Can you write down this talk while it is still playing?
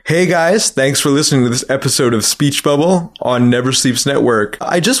Hey guys, thanks for listening to this episode of Speech Bubble on Never Sleeps Network.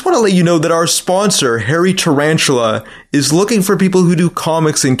 I just want to let you know that our sponsor, Hairy Tarantula, is looking for people who do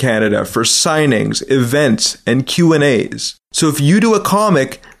comics in Canada for signings, events, and Q&As. So if you do a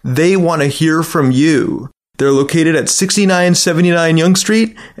comic, they want to hear from you. They're located at 6979 Yonge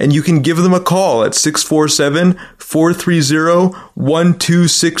Street, and you can give them a call at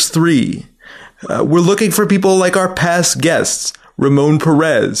 647-430-1263. We're looking for people like our past guests, Ramon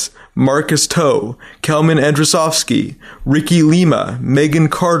Perez, Marcus Toe, Kelman Androsovsky, Ricky Lima, Megan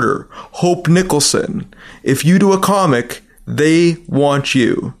Carter, Hope Nicholson. If you do a comic, they want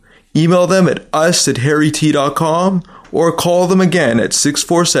you. Email them at us@harryt.com or call them again at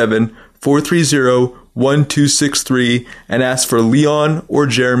 647-430-1263 and ask for Leon or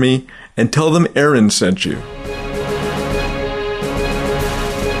Jeremy and tell them Aaron sent you.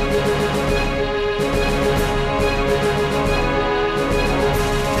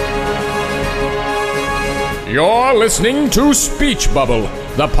 You're listening to Speech Bubble,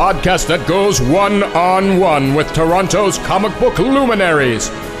 the podcast that goes one-on-one with Toronto's comic book luminaries.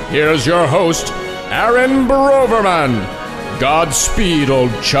 Here's your host, Aaron Broverman. Godspeed,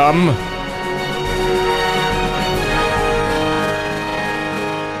 old chum.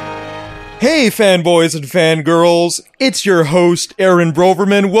 Hey fanboys and fangirls, it's your host, Aaron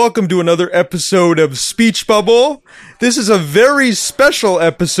Broverman. Welcome to another episode of Speech Bubble. This is a very special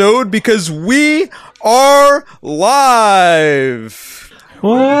episode because we are live.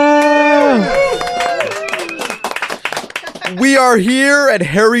 Wow. We are here at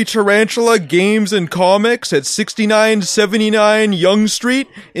Hairy Tarantula Games and Comics at 6979 Yonge Street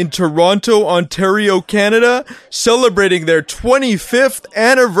in Toronto, Ontario, Canada, celebrating their 25th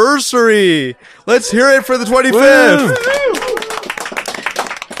anniversary. Let's hear it for the 25th.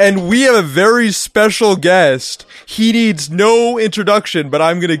 And we have a very special guest. He needs no introduction, but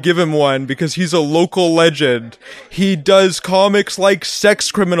I'm going to give him one because he's a local legend. He does comics like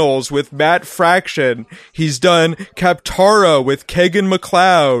Sex Criminals with Matt Fraction. He's done Kaptara with Kegan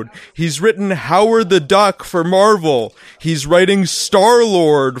MacLeod. He's written Howard the Duck for Marvel. He's writing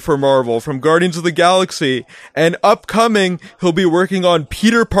Star-Lord for Marvel from Guardians of the Galaxy. And upcoming, he'll be working on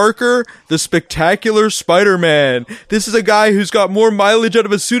Peter Parker, the Spectacular Spider-Man. This is a guy who's got more mileage out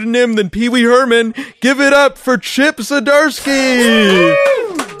of a pseudonym than Pee Wee Herman. Give it up for Chip Zdarsky!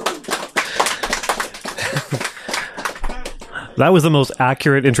 That was the most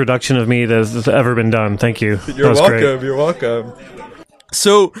accurate introduction of me that's ever been done. Thank you. You're welcome. You're welcome.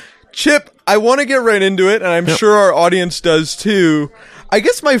 So, Chip, I want to get right into it, and I'm sure our audience does too. I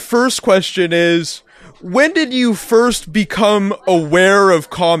guess my first question is, when did you first become aware of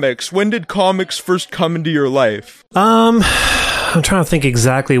comics? When did comics first come into your life? I'm trying to think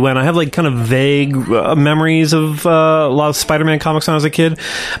exactly when. I have like kind of vague memories of a lot of Spider-Man comics when I was a kid,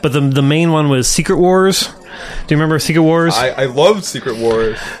 but the main one was Secret Wars. Do you remember Secret Wars? I loved Secret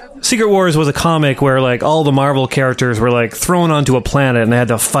Wars. Secret Wars was a comic where like all the Marvel characters were like thrown onto a planet and they had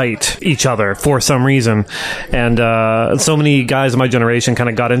to fight each other for some reason. And so many guys of my generation kind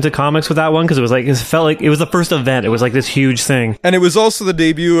of got into comics with that one because it felt like it was the first event. It was like this huge thing. And it was also the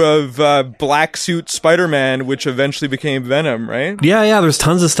debut of Black Suit Spider-Man, which eventually became Venom, right? Yeah. There's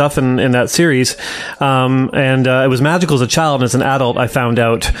tons of stuff in that series. And it was magical as a child, and as an adult I found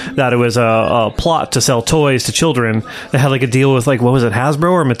out that it was a plot to sell toys to children. They had like a deal with like, what was it,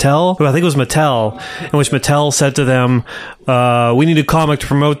 Hasbro or Mattel? I think it was Mattel, in which Mattel said to them, we need a comic to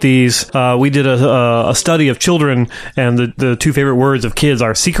promote these. We did a study of children, and the two favorite words of kids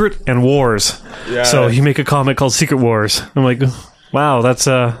are secret and wars. Yeah. So you make a comic called Secret Wars. I'm like, wow, that's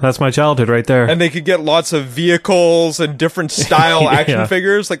my childhood right there. And they could get lots of vehicles and different style action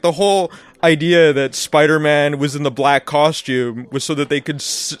figures. Like the whole idea that Spider-Man was in the black costume was so that they could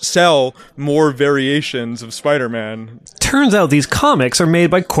sell more variations of Spider-Man. Turns out these comics are made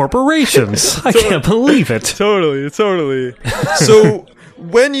by corporations. I can't believe it. Totally. So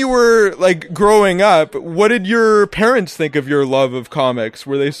when you were like growing up, what did your parents think of your love of comics?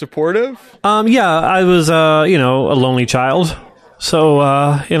 Were they supportive? Yeah, I was a lonely child. So,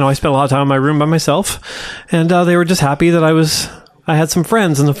 I spent a lot of time in my room by myself, and they were just happy that I had some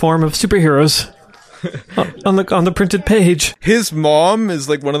friends in the form of superheroes. on the printed page. His mom is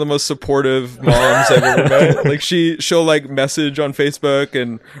like one of the most supportive moms I've ever met. Like she'll like message on Facebook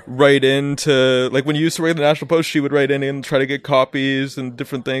and write into, like when you used to work at the National Post, she would write in and try to get copies and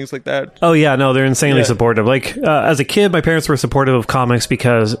different things like that. Oh yeah, no, they're insanely supportive. Like as a kid, my parents were supportive of comics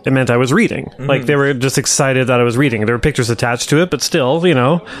because it meant I was reading. Mm-hmm. Like they were just excited that I was reading. There were pictures attached to it, but still,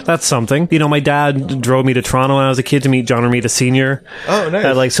 that's something. My dad drove me to Toronto when I was a kid to meet John Romita Sr. Oh, nice.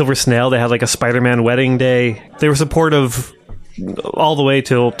 At like Silver Snail, they had like a Spider-Man wedding day. They were supportive all the way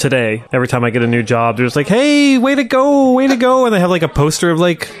till today. Every time I get a new job, there's like, hey, way to go, and they have like a poster of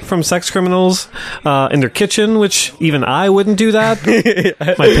like from Sex Criminals in their kitchen, which even I wouldn't do that.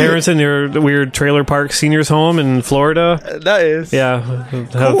 My parents in their weird trailer park seniors home in Florida. That is. Yeah,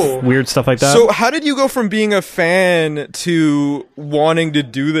 have Cool. weird stuff like that. So how did you go from being a fan to wanting to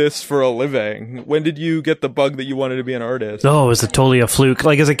do this for a living? When did you get the bug that you wanted to be an artist? Oh, it was totally a fluke.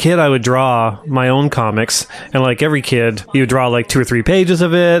 Like, as a kid, I would draw my own comics, and like every kid, you would draw like 2 or 3 pages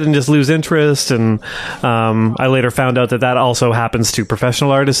of it and just lose interest. And I later found out that also happens to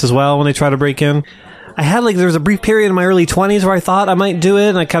professional artists as well when they try to break in. I had there was a brief period in my early 20s where I thought I might do it,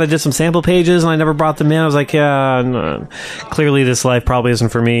 and I kind of did some sample pages, and I never brought them in. I was like, yeah, no, clearly this life probably isn't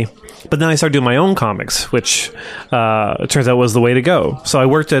for me. But then I started doing my own comics, which it turns out was the way to go. So I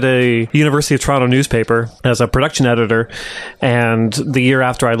worked at a University of Toronto newspaper as a production editor, and the year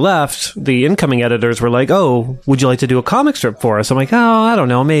after I left, the incoming editors were like, oh, would you like to do a comic strip for us? I'm like, oh, I don't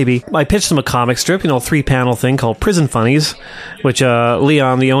know, maybe. I pitched them a comic strip, a 3-panel thing called Prison Funnies, which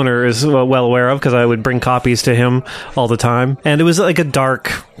Leon, the owner, is well aware of because I would bring copies to him all the time. And it was like a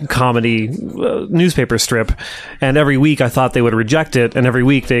dark comedy newspaper strip, and every week I thought they would reject it, and every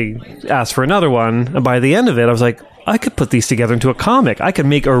week they asked for another one, and by the end of it I was like, I could put these together into a comic. I could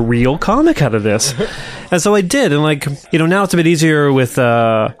make a real comic out of this. And so I did, and now it's a bit easier with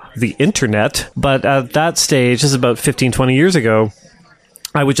the internet, but at that stage, this is about 15-20 years ago,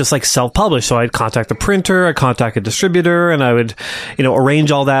 I would just self-publish. So I'd contact the printer, I'd contact a distributor, and I would, arrange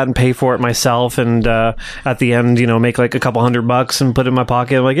all that and pay for it myself. And at the end, make a couple $100 and put it in my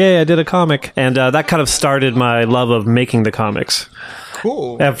pocket. I'm like, hey, I did a comic. And that kind of started my love of making the comics.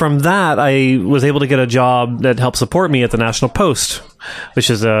 Cool. And from that, I was able to get a job that helped support me at the National Post, which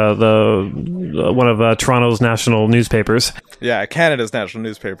is one of Toronto's national newspapers. Yeah, Canada's national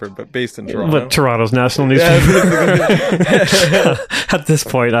newspaper, but based in Toronto. But Toronto's national newspaper. At this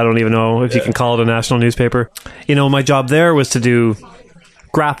point, I don't even know if you can call it a national newspaper. My job there was to do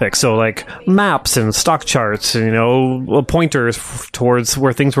graphics, so maps and stock charts, and pointers towards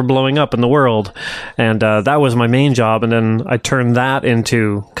where things were blowing up in the world, and that was my main job. And then I turned that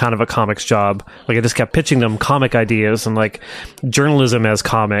into kind of a comics job. I just kept pitching them comic ideas and journalism as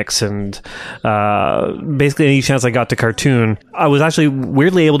comics, and basically any chance I got to cartoon. I was actually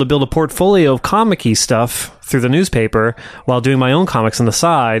weirdly able to build a portfolio of comic-y stuff through the newspaper while doing my own comics on the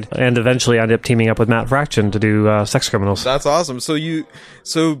side, and eventually I ended up teaming up with Matt Fraction to do Sex Criminals. That's awesome.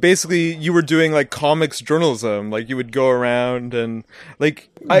 So basically you were doing comics journalism, you would go around and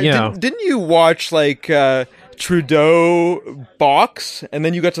didn't you watch Trudeau box, and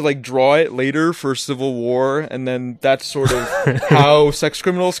then you got to draw it later for Civil War, and then that's sort of how Sex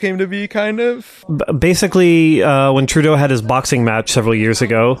Criminals came to be, kind of? Basically, when Trudeau had his boxing match several years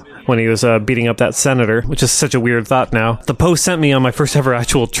ago, when he was beating up that senator, which is such a weird thought now, the Post sent me on my first ever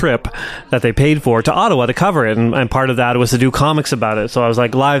actual trip that they paid for to Ottawa to cover it, and part of that was to do comics about it. So I was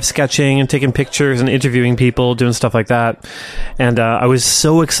live sketching and taking pictures and interviewing people, doing stuff like that, and I was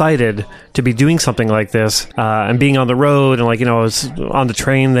so excited to be doing something like this, and being on the road, and I was on the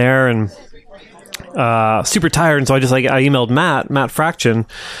train there, and super tired, and so I emailed Matt Fraction,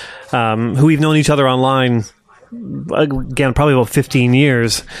 who we've known each other online, again, probably about 15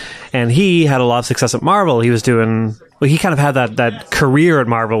 years, and he had a lot of success at Marvel. He was doing, he kind of had that career at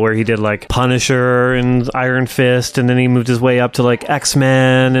Marvel where he did Punisher and Iron Fist, and then he moved his way up to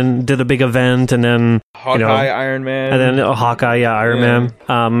X-Men and did a big event, and then Hawkeye, Iron Man, and then Hawkeye, yeah, Iron Man.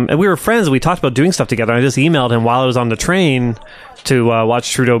 And we were friends. We talked about doing stuff together. I just emailed him while I was on the train to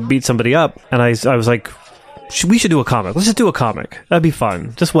watch Trudeau beat somebody up, and I was like, we should do a comic. Let's just do a comic. That'd be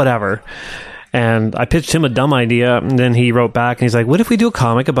fun. Just whatever. And I pitched him a dumb idea, and then he wrote back, and he's like, what if we do a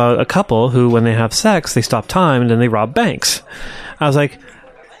comic about a couple who, when they have sex, they stop time, and then they rob banks? I was like,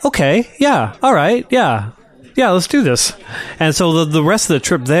 okay, yeah, all right, yeah, let's do this. And so the rest of the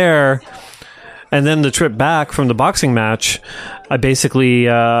trip there, and then the trip back from the boxing match, I basically,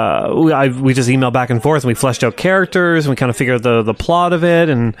 we just emailed back and forth, and we fleshed out characters, and we kind of figured out the plot of it,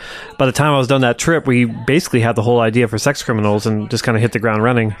 and by the time I was done that trip, we basically had the whole idea for Sex Criminals, and just kind of hit the ground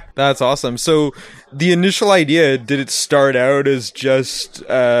running. That's awesome. So the initial idea, did it start out as just,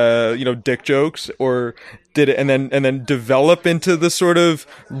 dick jokes, or did it, and then develop into the sort of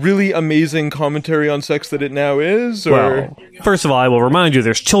really amazing commentary on sex that it now is? Or? Well, first of all, I will remind you,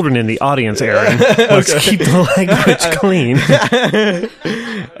 there's children in the audience, Aaron. Let's keep the language clean.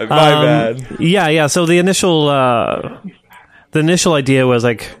 My bad. Yeah. So the initial idea was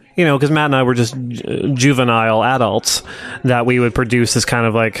because Matt and I were just juvenile adults, that we would produce this kind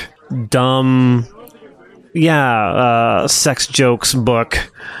of dumb, sex jokes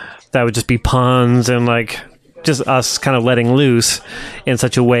book that would just be puns and just us kind of letting loose in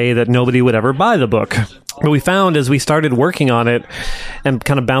such a way that nobody would ever buy the book. What we found as we started working on it and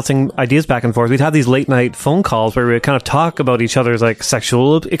kind of bouncing ideas back and forth, we'd have these late night phone calls where we would kind of talk about each other's like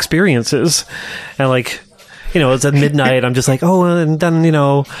sexual experiences. And like, you know, it's at midnight. I'm just like, oh, and then, you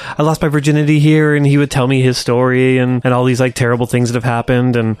know, I lost my virginity here. And he would tell me his story and all these like terrible things that have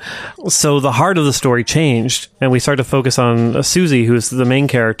happened. And so the heart of the story changed. And we started to focus on Susie, who's the main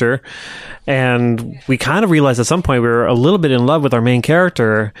character. And we kind of realized at some point we were a little bit in love with our main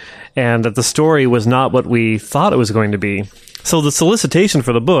character and that the story was not what we thought it was going to be. So the solicitation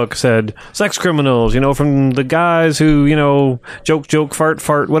for the book said, sex criminals, you know, from the guys who, you know, joke,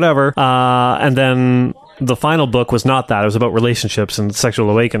 fart, whatever. And then the final book was not that. It was about relationships and sexual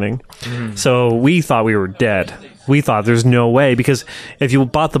awakening. Mm. So we thought we were dead. We thought there's no way, because if you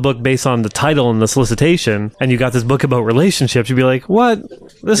bought the book based on the title and the solicitation and you got this book about relationships, you'd be like, what?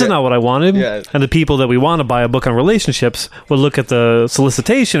 This is not what I wanted. Yeah. And the people that we want to buy a book on relationships would look at the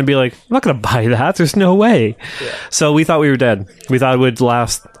solicitation and be like, I'm not going to buy that. There's no way. Yeah. So we thought we were dead. We thought it would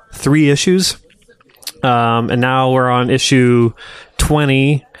last 3 issues. And now we're on issue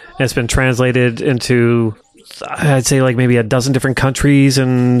 20. It's been translated into, I'd say, like maybe a dozen different countries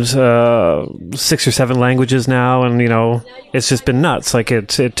and 6 or 7 languages now. And, you know, it's just been nuts. Like it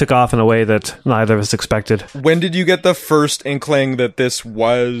took off in a way that neither of us expected. When did you get the first inkling that this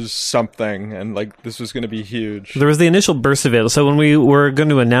was something and like this was going to be huge? There was the initial burst of it. So when we were going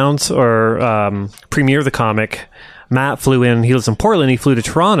to announce or premiere the comic, Matt flew in. He lives in Portland. He flew to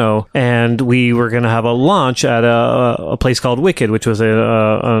Toronto, and we were going to have a launch at a place called Wicked, which was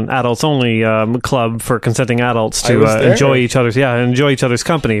an adults-only club for consenting adults to enjoy each other's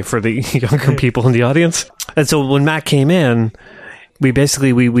company for the younger people in the audience. And so when Matt came in, we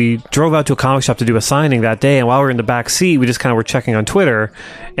basically we drove out to a comic shop to do a signing that day, and while we were in the back seat, we just kind of were checking on Twitter,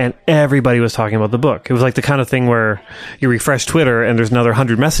 and everybody was talking about the book. It was like the kind of thing where you refresh Twitter and there's another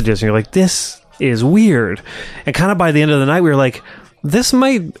 100 messages, and you're like, this is weird. And kind of by the end of the night, we were like, this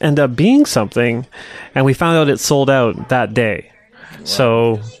might end up being something. And we found out it sold out that day. Wow.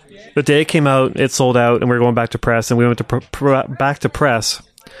 So the day it came out, it sold out, and we were going back to press, and we went to back to press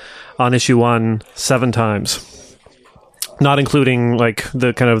on issue 1 7 times. Not including like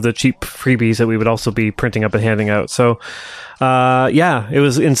the kind of the cheap freebies that we would also be printing up and handing out. So yeah, it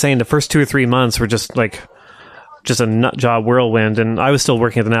was insane. The first 2 or 3 months were just a nut job whirlwind, and I was still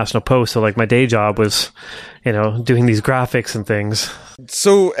working at the National Post, so like my day job was, you know, doing these graphics and things.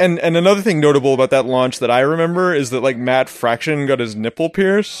 So, and another thing notable about that launch that I remember is that like Matt Fraction got his nipple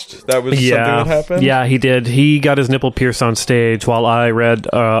pierced. That was something that happened? Yeah, he did. He got his nipple pierced on stage while I read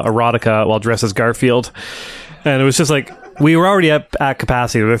erotica while dressed as Garfield. And it was just like, we were already at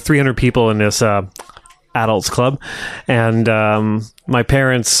capacity. There were 300 people in this adults club, and my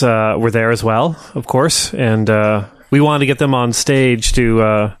parents were there as well, of course, and we wanted to get them on stage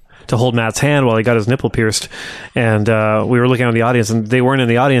to hold Matt's hand while he got his nipple pierced, and we were looking at the audience, and they weren't in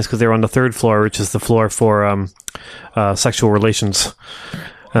the audience because they were on the 3rd floor, which is the floor for sexual relations.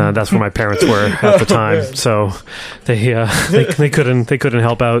 That's where my parents were at the time, so they couldn't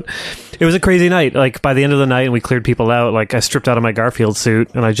help out. It was a crazy night. Like by the end of the night, and we cleared people out. Like I stripped out of my Garfield suit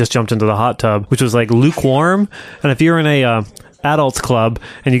and I just jumped into the hot tub, which was like lukewarm. And if you're in a adults club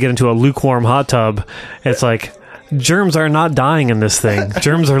and you get into a lukewarm hot tub, it's like, germs are not dying in this thing.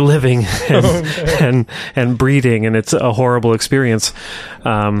 Germs are living and breeding, and it's a horrible experience. It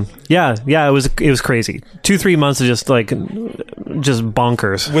was crazy. 2-3 months of just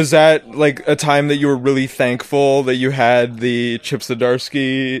bonkers. Was that like a time that you were really thankful that you had the Chip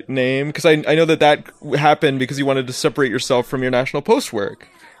Zdarsky name? Because I know that happened because you wanted to separate yourself from your National Post work,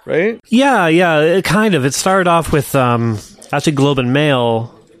 right? Yeah, it kind of. It started off with actually Globe and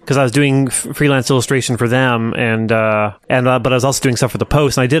Mail, because I was doing freelance illustration for them, but I was also doing stuff for the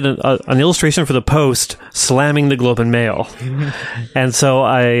Post, and I did an illustration for the Post slamming the Globe and Mail. And so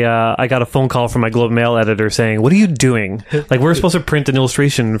I got a phone call from my Globe and Mail editor saying, what are you doing? Like, we're supposed to print an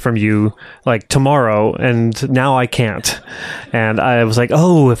illustration from you like tomorrow, and now I can't. And I was like,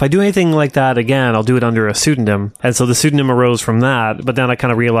 oh, if I do anything like that again, I'll do it under a pseudonym. And so the pseudonym arose from that, but then I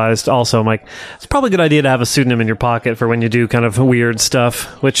kind of realized also, I'm like, it's probably a good idea to have a pseudonym in your pocket for when you do kind of weird stuff,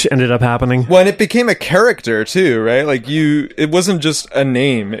 which ended up happening. Well, and it became a character too, right? Like it wasn't just a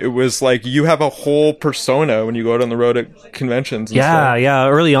name. It was like you have a whole persona when you go out on the road at conventions and stuff. Yeah,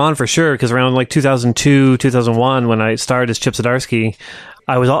 early on for sure, because around like 2002, 2001, when I started as Chip Zdarsky,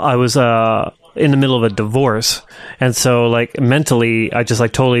 I was in the middle of a divorce, and so like mentally, I just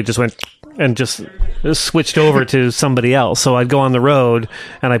like totally just went and just switched over to somebody else. So I'd go on the road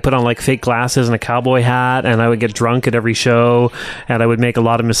and I put on like fake glasses and a cowboy hat, and I would get drunk at every show, and I would make a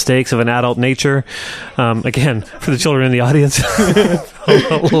lot of mistakes of an adult nature. Again, for the children in the audience,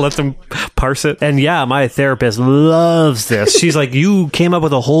 I'll let them parse it. And yeah, my therapist loves this. She's like, you came up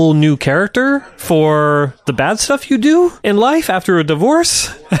with a whole new character for the bad stuff you do in life after a divorce?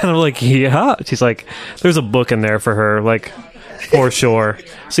 And I'm like, yeah. She's like, there's a book in there for her, like, for sure.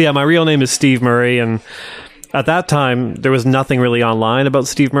 So yeah, my real name is Steve Murray, and at that time there was nothing really online about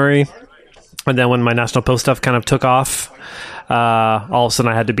Steve Murray. And then when my National Post stuff kind of took off, all of a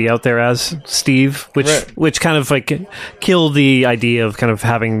sudden I had to be out there as Steve, which kind of like killed the idea of kind of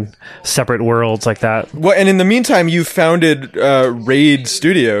having separate worlds like that. Well, and in the meantime, you founded Raid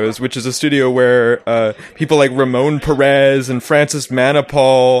Studios, which is a studio where people like Ramon Perez and Francis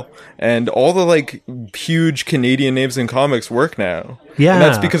Manapul and all the like huge Canadian names in comics work now. Yeah, and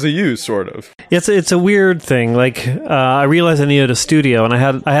that's because of you, sort of. It's a weird thing. Like I realized I needed a studio, and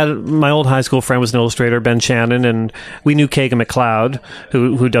I had my old high school friend was an illustrator, Ben Shannon, and we knew Kagan McLeod,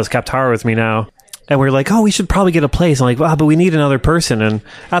 who does Kaptara with me now. And we were like, oh, we should probably get a place. I'm like, wow, but we need another person. And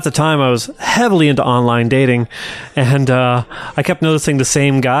at the time, I was heavily into online dating, and I kept noticing the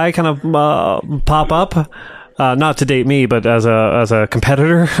same guy kind of pop up, not to date me, but as a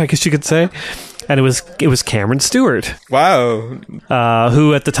competitor, I guess you could say. And it was Cameron Stewart. Wow.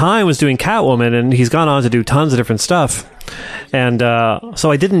 Who at the time was doing Catwoman, and he's gone on to do tons of different stuff. And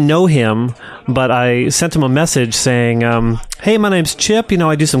so I didn't know him, but I sent him a message saying, hey, my name's Chip.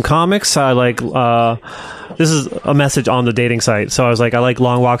 I do some comics. I like... this is a message on the dating site. So I was like, I like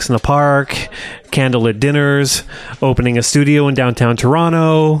long walks in the park, candlelit dinners, opening a studio in downtown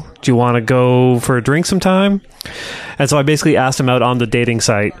Toronto. Do you want to go for a drink sometime? And so I basically asked him out on the dating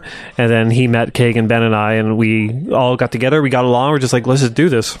site, and then he met Kagan, Ben, and I, and we all got together. We got along. We're just like, let's just do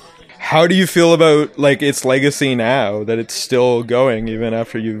this. How do you feel about like its legacy now that it's still going even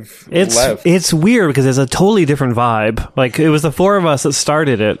after you've left? It's weird because it's a totally different vibe. Like, it was the four of us that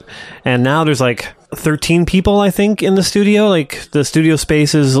started it, and now there's like 13 people, I think, in the studio. Like, the studio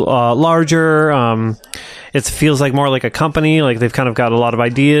space is larger. It feels like more like a company. Like, they've kind of got a lot of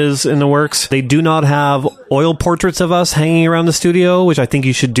ideas in the works. They do not have oil portraits of us hanging around the studio, which I think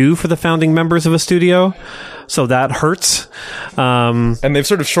you should do for the founding members of a studio. So that hurts. And they've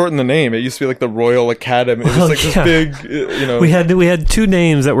sort of shortened the name. It used to be like the Royal Academy. It was like this big, We had two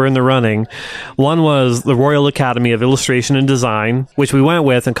names that were in the running. One was the Royal Academy of Illustration and Design, which we went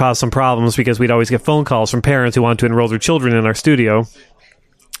with and caused some problems because we'd always get phone calls from parents who wanted to enroll their children in our studio.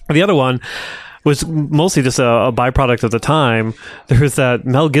 And the other one was mostly just a byproduct of the time. There was that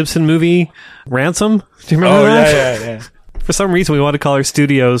Mel Gibson movie, Ransom. Do you remember that? Yeah. For some reason, we wanted to call our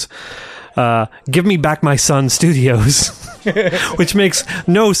studios Give Me Back My Son Studios, which makes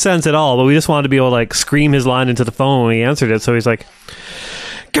no sense at all. But we just wanted to be able to like scream his line into the phone when he answered it. So he's like,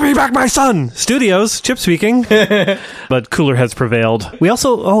 "Give me back my son Studios." Chip speaking. But cooler heads prevailed. We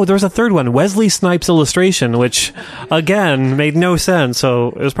also, there was a third one, Wesley Snipes Illustration, which again made no sense. So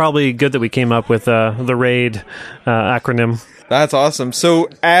it was probably good that we came up with the RAID acronym. That's awesome. So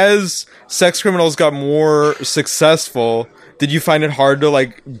as Sex Criminals got more successful, did you find it hard to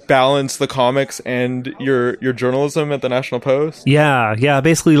like balance the comics and your journalism at the National Post? Yeah.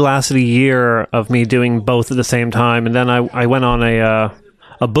 Basically lasted a year of me doing both at the same time. And then I went on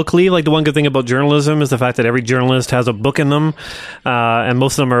a book leave. Like, the one good thing about journalism is the fact that every journalist has a book in them. And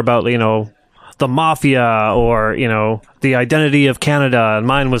most of them are about, the mafia or, the identity of Canada. And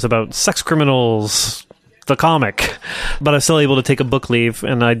mine was about sex criminals, the comic. But I was still able to take a book leave,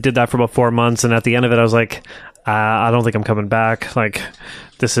 and I did that for about 4 months. And at the end of it, I was like, I don't think I'm coming back. Like,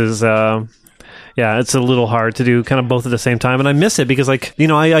 this is... it's a little hard to do kind of both at the same time. And I miss it because, I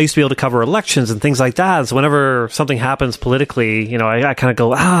used to be able to cover elections and things like that. So whenever something happens politically, I kind of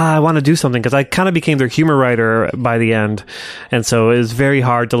go, I want to do something, because I kind of became their humor writer by the end. And so it was very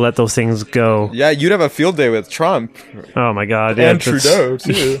hard to let those things go. Yeah, you'd have a field day with Trump. Oh, my God. And Trudeau,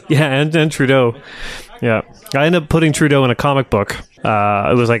 too. Yeah, and Trudeau. Yeah. I ended up putting Trudeau in a comic book.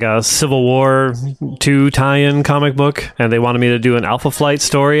 It was like a Civil War II tie-in comic book, and they wanted me to do an Alpha Flight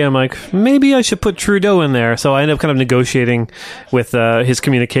story. I'm like, maybe I should put Trudeau in there. So I ended up kind of negotiating with his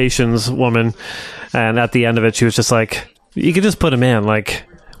communications woman, and at the end of it, she was just like, you could just put him in. Like,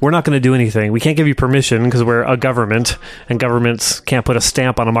 we're not going to do anything. We can't give you permission because we're a government, and governments can't put a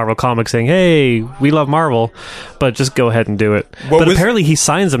stamp on a Marvel comic saying, hey, we love Marvel, but just go ahead and do it. But apparently he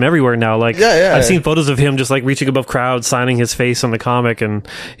signs them everywhere now. Like, I've seen photos of him just like reaching above crowds, signing his face on the comic, and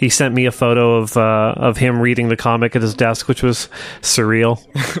he sent me a photo of him reading the comic at his desk, which was surreal.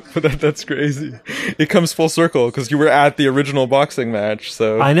 That's crazy. It comes full circle because you were at the original boxing match.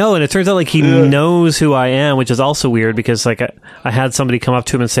 So I know, and it turns out like he knows who I am, which is also weird because like I had somebody come up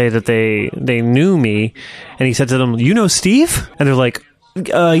to him and say that they knew me, and he said to them, "You know Steve?" And they're like,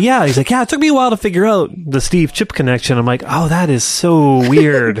 yeah. He's like, yeah, it took me a while to figure out the Steve Chip connection. I'm like, oh, that is so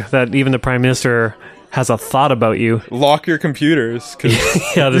weird that even the Prime Minister has a thought about you. Lock your computers.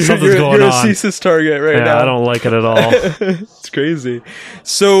 Yeah, there's something's going on. You're a CSIS target right now. I don't like it at all. It's crazy.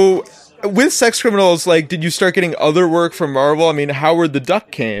 So, with Sex Criminals, like, did you start getting other work from Marvel? I mean, Howard the Duck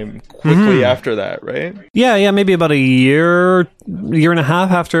came quickly after that, right? Yeah, maybe about a year and a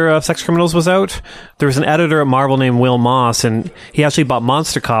half after Sex Criminals was out. There was an editor at Marvel named Will Moss, and he actually bought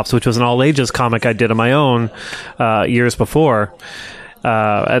Monster Cops, which was an all-ages comic I did on my own years before.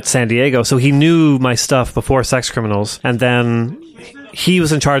 At San Diego, so he knew my stuff before Sex Criminals, and then he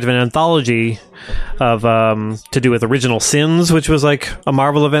was in charge of an anthology of to do with Original Sins, which was like a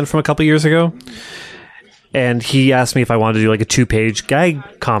Marvel event from a couple years ago, and he asked me if I wanted to do like a 2-page gag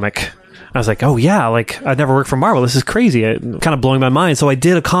comic. I was like, oh yeah, like I'd never worked for Marvel. This is crazy. It kind of blowing my mind. So I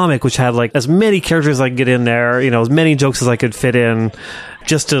did a comic which had like as many characters as I could get in there, as many jokes as I could fit in,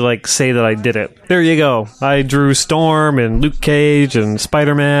 just to like say that I did it. There you go. I drew Storm and Luke Cage and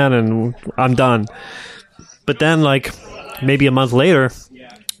Spider-Man, and I'm done. But then like maybe a month later,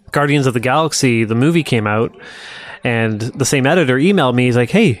 Guardians of the Galaxy, the movie, came out, and the same editor emailed me. He's like,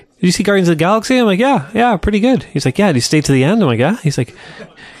 hey, did you see Guardians of the Galaxy? I'm like, yeah, pretty good. He's like, yeah, did you stay to the end? I'm like, yeah. He's like,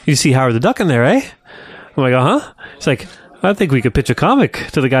 you see Howard the Duck in there, eh? I'm like, uh-huh. He's like, I think we could pitch a comic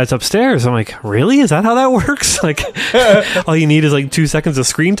to the guys upstairs. I'm like, really? Is that how that works? Like, all you need is like 2 seconds of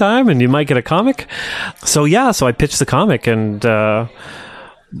screen time and you might get a comic? So I pitched the comic, and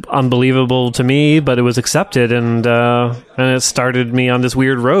unbelievable to me, but it was accepted, and it started me on this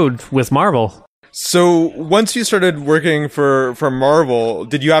weird road with Marvel. So once you started working for Marvel,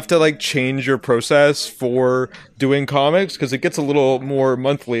 did you have to like change your process for doing comics? Because it gets a little more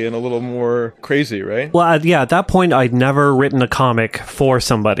monthly and a little more crazy, right? Well, at that point, I'd never written a comic for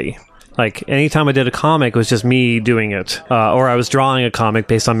somebody. Like, anytime I did a comic, it was just me doing it. Or I was drawing a comic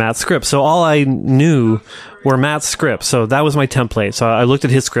based on Matt's scripts. So all I knew were Matt's scripts. So that was my template. So I looked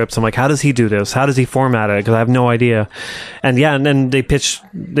at his scripts. I'm like, how does he do this? How does he format it? Because I have no idea. And then they pitched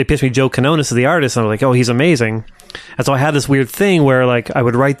me Joe Quinones as the artist. And I was like, oh, he's amazing. And so I had this weird thing where, like, I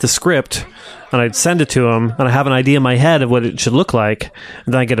would write the script and I'd send it to him, and I have an idea in my head of what it should look like.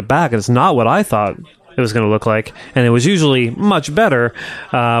 And then I get it back, and it's not what I thought it was going to look like, and it was usually much better,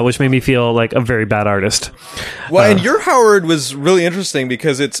 which made me feel like a very bad artist. Well, and your Howard was really interesting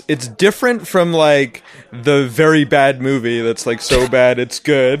because it's different from like the very bad movie that's like so bad it's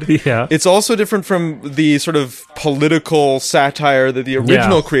good. Yeah, it's also different from the sort of political satire that the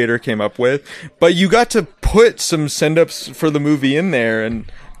original creator came up with. But you got to put some send-ups for the movie in there and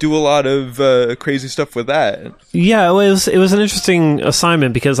do a lot of crazy stuff with that. Yeah, it was an interesting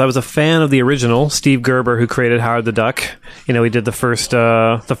assignment because I was a fan of the original, Steve Gerber, who created Howard the Duck. He did the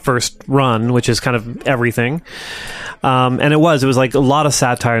first run, which is kind of everything. And it was like a lot of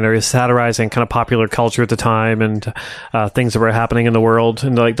satire in there. He was satirizing kind of popular culture at the time and things that were happening in the world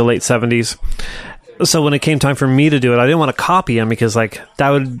in like the late 70s. So when it came time for me to do it, I didn't want to copy him because like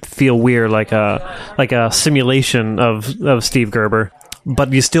that would feel weird, like a simulation of Steve Gerber.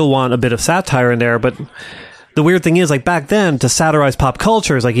 But you still want a bit of satire in there. But the weird thing is, like back then, to satirize pop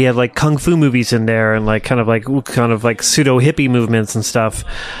culture, is like he had like kung fu movies in there and like kind of like pseudo hippie movements and stuff.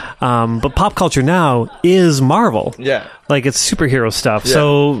 But pop culture now is Marvel. Yeah, like it's superhero stuff. Yeah.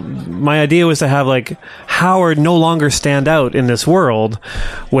 So my idea was to have like Howard no longer stand out in this world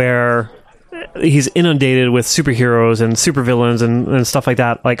where he's inundated with superheroes and supervillains and stuff like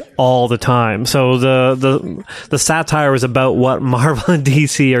that, like all the time. So the satire was about what Marvel and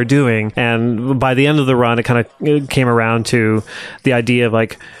DC are doing, and by the end of the run, it kind of came around to the idea of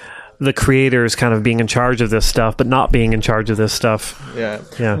like the creators kind of being in charge of this stuff, but not being in charge of this stuff.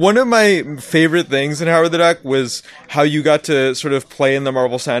 Yeah. One of my favorite things in Howard the Duck was how you got to sort of play in the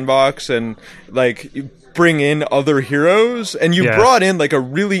Marvel sandbox and like bring in other heroes, and you brought in like a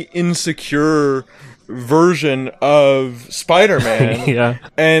really insecure version of Spider-Man. Yeah.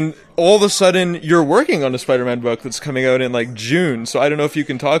 And all of a sudden, you're working on a Spider-Man book that's coming out in like June. So I don't know if you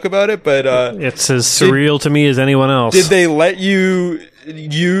can talk about it, but it's as surreal to me as anyone else. Did they let you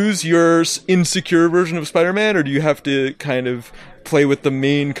use your insecure version of Spider-Man, or do you have to kind of play with the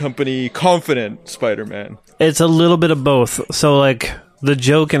main company confident Spider-Man? It's a little bit of both. So, like, the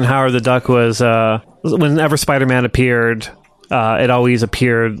joke in Howard the Duck was whenever Spider-Man appeared, it always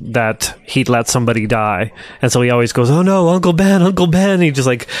appeared that he'd let somebody die. And so he always goes, "Oh no, Uncle Ben, Uncle Ben." He just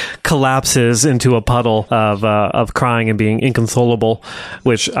like collapses into a puddle of crying and being inconsolable,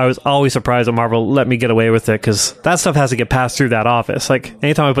 which I was always surprised that Marvel let me get away with it, because that stuff has to get passed through that office. Like,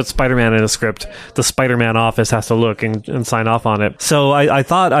 anytime I put Spider-Man in a script, the Spider-Man office has to look and sign off on it. So I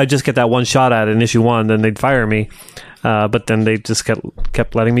thought I'd just get that one shot at it in issue 1, then they'd fire me. But then they just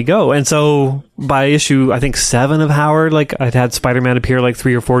kept letting me go. And so by issue, I think 7 of Howard, like, I'd had Spider-Man appear like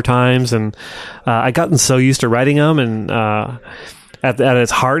 3 or 4 times, and I'd gotten so used to writing him, and at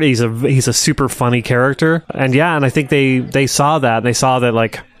its heart, he's a super funny character. And yeah, and I think they saw that, and they saw that,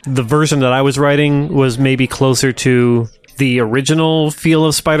 like, the version that I was writing was maybe closer to the original feel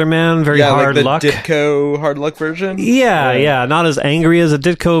of Spider-Man, very hard like the luck. Ditko hard luck version. Yeah, not as angry as a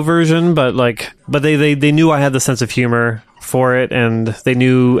Ditko version, but they knew I had the sense of humor for it, and they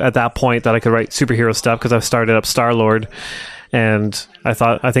knew at that point that I could write superhero stuff because I started up Star-Lord, and I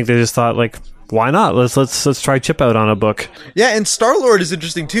think they just thought, like, why not? Let's try Chip out on a book. Yeah, and Star-Lord is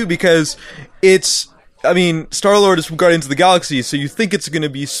interesting too, because Star-Lord is from Guardians of the Galaxy, so you think it's going to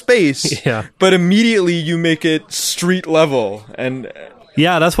be space, but immediately you make it street level. And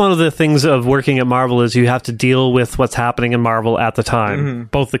yeah, that's one of the things of working at Marvel, is you have to deal with what's happening in Marvel at the time,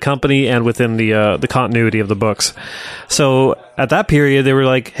 both the company and within the continuity of the books. So at that period, they were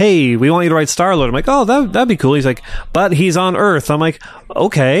like, "Hey, we want you to write Star-Lord." I'm like, "Oh, that'd be cool." He's like, "But he's on Earth." I'm like,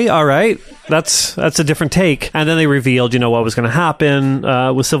 "Okay, all right, that's a different take." And then they revealed, what was going to happen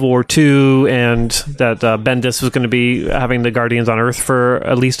with Civil War II, and that Bendis was going to be having the Guardians on Earth for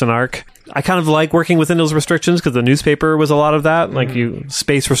at least an arc. I kind of like working within those restrictions, because the newspaper was a lot of that, like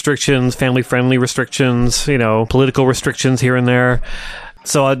space restrictions, family-friendly restrictions, political restrictions here and there.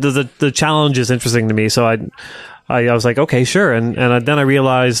 So the challenge is interesting to me. So I was like, okay, sure. And then I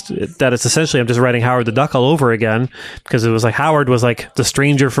realized that it's essentially, I'm just writing Howard the Duck all over again, because it was like Howard was like the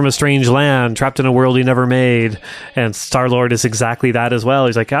stranger from a strange land, trapped in a world he never made. And Star-Lord is exactly that as well.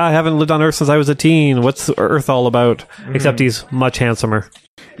 He's like, I haven't lived on Earth since I was a teen. What's Earth all about? Except he's much handsomer.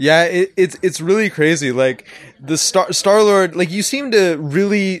 Yeah, it's really crazy. Like, the Star-Lord, like, you seem to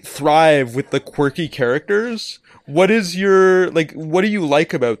really thrive with the quirky characters. What do you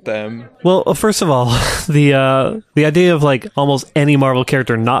like about them? Well, first of all, the idea of, like, almost any Marvel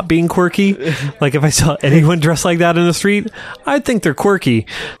character not being quirky, like, if I saw anyone dressed like that in the street, I'd think they're quirky.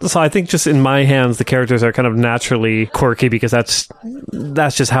 So I think just in my hands, the characters are kind of naturally quirky, because that's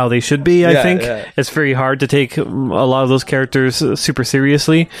just how they should be, I think. Yeah. It's very hard to take a lot of those characters super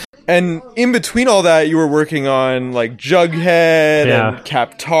seriously. And in between all that, you were working on, like, Jughead and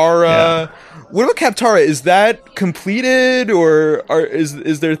Kaptara. Yeah. What about Kaptara? Is that completed, or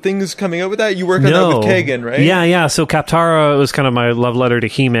is there things coming out with that? You work on that with Kagan, right? Yeah. So Kaptara was kind of my love letter to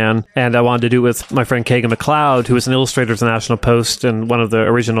He-Man, and I wanted to do it with my friend Kagan McLeod, who was an illustrator of the National Post and one of the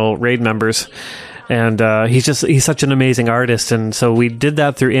original Raid members. And he's such an amazing artist, and so we did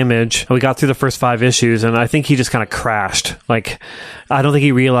that through Image. We got through the first 5 issues, and I think he just kind of crashed. Like, I don't think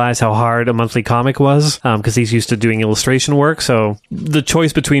he realized how hard a monthly comic was, because he's used to doing illustration work. So the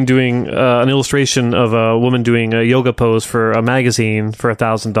choice between doing an illustration of a woman doing a yoga pose for a magazine for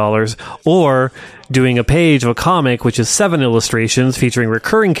 $1,000, or doing a page of a comic, which is 7 illustrations featuring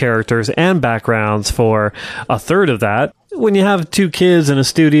recurring characters and backgrounds for a third of that. When you have 2 kids in a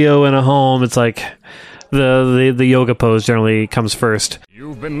studio and a home, it's like the yoga pose generally comes first.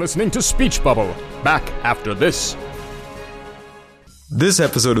 You've been listening to Speech Bubble. Back after this. This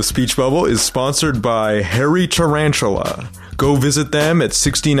episode of Speech Bubble is sponsored by Harry Tarantula. Go visit them at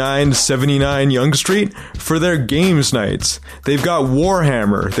 6979 Yonge Street for their games nights. They've got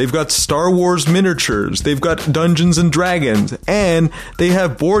Warhammer, they've got Star Wars miniatures, they've got Dungeons and Dragons, and they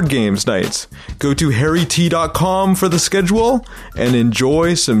have board games nights. Go to harryt.com for the schedule and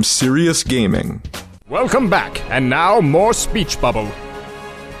enjoy some serious gaming. Welcome back, and now more Speech Bubble.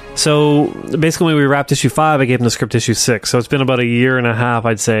 So basically, when we wrapped issue 5, I gave him the script issue 6. So it's been about a year and a half,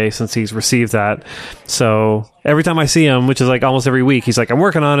 I'd say, since he's received that. So every time I see him, which is like almost every week, he's like, "I'm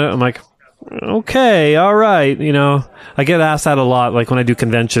working on it." I'm like, okay, all right. You know, I get asked that a lot, like when I do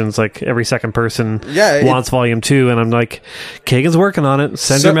conventions, like every second person wants volume 2, and I'm like, Kagan's working on it.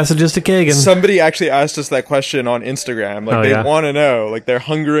 Send your messages to Kagan. Somebody actually asked us that question on Instagram. Like, they want to know. Like, they're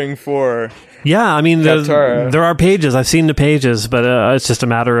hungering for... Yeah, I mean, there are pages. I've seen the pages, but it's just a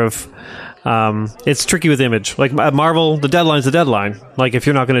matter of... it's tricky with Image. Like at Marvel, the deadline's the deadline. Like if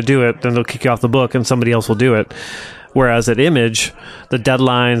you're not going to do it, then they'll kick you off the book and somebody else will do it. Whereas at Image, the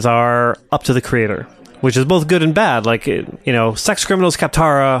deadlines are up to the creator, which is both good and bad. Like, Sex Criminals,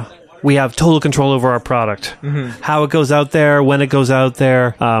 Kaptara, we have total control over our product. Mm-hmm. How it goes out there, when it goes out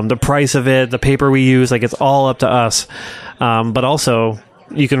there, the price of it, the paper we use, like it's all up to us. But also,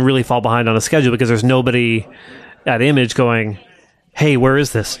 you can really fall behind on a schedule because there's nobody at Image going, hey, where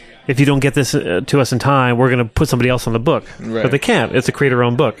is this? If you don't get this to us in time, we're going to put somebody else on the book. Right. But they can't. It's a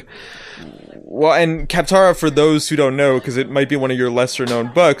creator-owned book. Well, and Kaptara, for those who don't know, because it might be one of your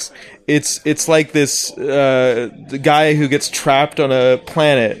lesser-known books, it's like this the guy who gets trapped on a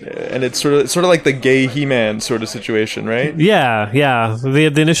planet, and it's sort of like the gay He-Man sort of situation, right? Yeah. The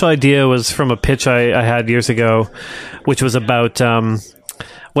initial idea was from a pitch I had years ago, which was about...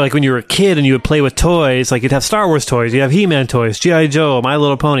 well, like when you were a kid and you would play with toys, like you'd have Star Wars toys, you'd have He-Man toys, G.I. Joe, My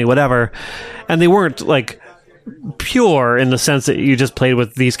Little Pony, whatever. And they weren't like pure in the sense that you just played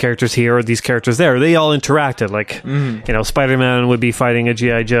with these characters here or these characters there. They all interacted. Like, Spider-Man would be fighting a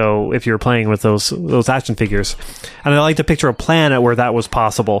G.I. Joe if you were playing with those action figures. And I like to picture a planet where that was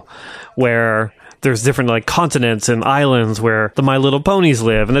possible, where... there's different like continents and islands where the My Little Ponies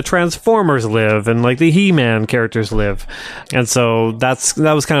live and the Transformers live and like the He-Man characters live. And so that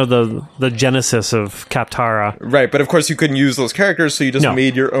was kind of the genesis of Kaptara. Right, but of course you couldn't use those characters, so you just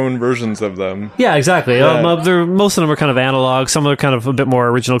made your own versions of them. Yeah, exactly. Most of them are kind of analog. Some are kind of a bit more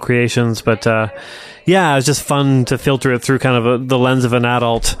original creations, but yeah, it's just fun to filter it through kind of the lens of an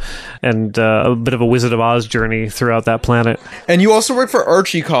adult and a bit of a Wizard of Oz journey throughout that planet. And you also work for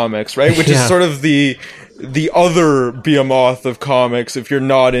Archie Comics, right? Which is sort of the other behemoth of comics if you're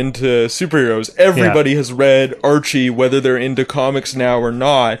not into superheroes. Everybody has read Archie, whether they're into comics now or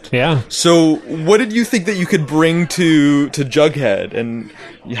not. Yeah. So what did you think that you could bring to Jughead, and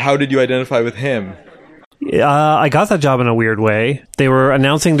how did you identify with him? I got that job in a weird way. They were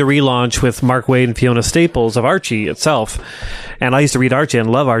announcing the relaunch with Mark Waid and Fiona Staples of Archie itself. And I used to read Archie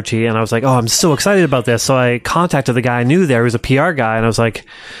and love Archie. And I was like, oh, I'm so excited about this. So I contacted the guy I knew there, who was a PR guy. And I was like,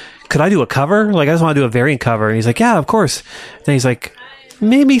 could I do a cover? Like, I just want to do a variant cover. And he's like, yeah, of course. Then he's like,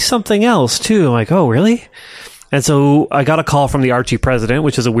 maybe something else too. I'm like, oh, really? And so I got a call from the Archie president,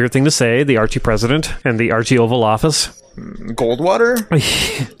 which is a weird thing to say, the Archie president and the Archie Oval Office. Goldwater?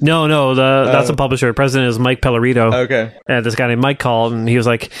 No, that's a publisher. President is Mike Pellerito. Okay. And this guy named Mike called, and he was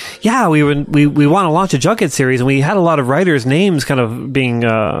like, yeah, we want to launch a Jughead series, and we had a lot of writers' names kind of being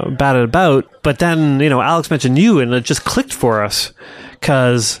batted about, but then, Alex mentioned you, and it just clicked for us,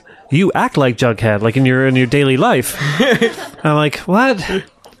 because you act like Jughead, like in your daily life. I'm like, what?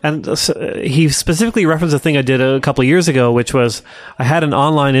 And he specifically referenced a thing I did a couple of years ago, which was I had an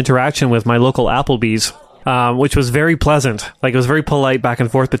online interaction with my local Applebee's, which was very pleasant. Like, it was very polite back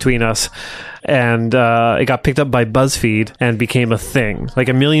and forth between us. And it got picked up by BuzzFeed and became a thing. Like,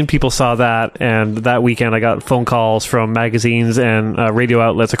 1 million people saw that, and that weekend I got phone calls from magazines and radio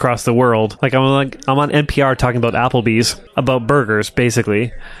outlets across the world. I'm on NPR talking about Applebee's, about burgers,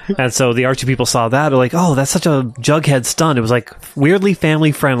 basically. And so the Archie people saw that. They're like, oh, that's such a Jughead stunt. It was like weirdly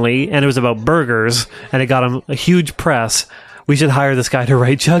family friendly, and it was about burgers, and it got him a huge press. We should hire this guy to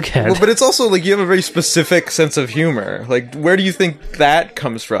write Jughead. Well, but it's also like you have a very specific sense of humor. Like, where do you think that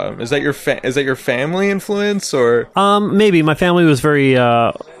comes from? Is that your family influence, or? Maybe. My family was very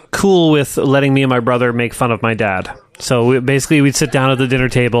cool with letting me and my brother make fun of my dad. So we'd sit down at the dinner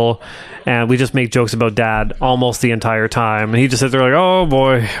table and we just make jokes about Dad almost the entire time. And he'd just sit there like, oh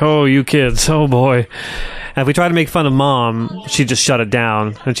boy, oh you kids, oh boy. And if we tried to make fun of Mom, she'd just shut it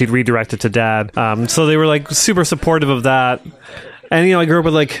down and she'd redirect it to Dad. So they were like super supportive of that. And, I grew up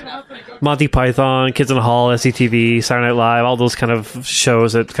with like Monty Python, Kids in the Hall, SCTV, Saturday Night Live, all those kind of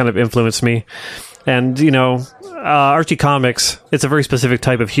shows that kind of influenced me. And, Archie Comics, it's a very specific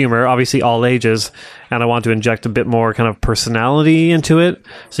type of humor, obviously all ages, and I want to inject a bit more kind of personality into it,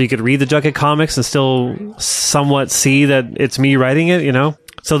 so you could read the Jughead comics and still somewhat see that it's me writing it,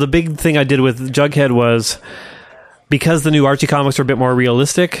 So the big thing I did with Jughead was, because the new Archie comics are a bit more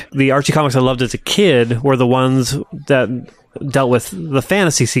realistic, the Archie comics I loved as a kid were the ones that dealt with the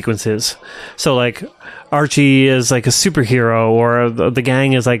fantasy sequences. So like Archie is like a superhero, or the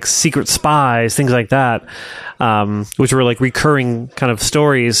gang is like secret spies, things like that, which were like recurring kind of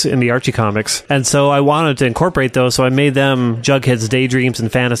stories in the Archie comics. And so I wanted to incorporate those, so I made them Jughead's daydreams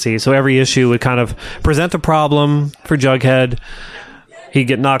and fantasy. So every issue would kind of present a problem for Jughead. He'd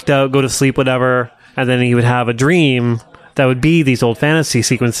get knocked out, go to sleep, whatever, and then he would have a dream that would be these old fantasy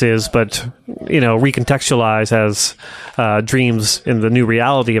sequences, but, you know, recontextualized as dreams in the new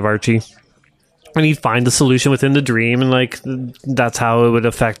reality of Archie. And he'd find the solution within the dream, and like that's how it would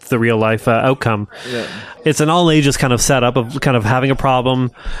affect the real life outcome. Yeah. It's an all ages kind of setup of kind of having a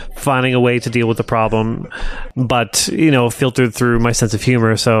problem, finding a way to deal with the problem, but, you know, filtered through my sense of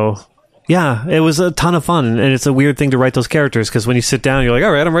humor. So yeah, it was a ton of fun, and it's a weird thing to write those characters, because when you sit down, you're like,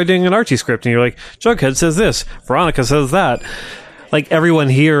 all right, I'm writing an Archie script, and you're like, Jughead says this, Veronica says that. Like, everyone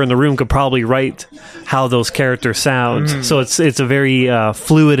here in the room could probably write how those characters sound. Mm-hmm. So it's a very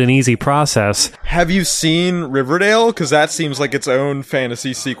fluid and easy process. Have you seen Riverdale? Because that seems like its own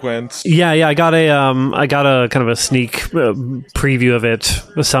fantasy sequence. Yeah. I got a kind of a sneak preview of it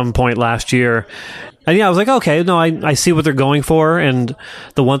at some point last year. And yeah, I was like, okay, no, I see what they're going for. And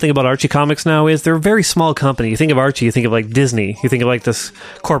the one thing about Archie comics now is they're a very small company. You think of Archie, you think of like Disney, you think of like this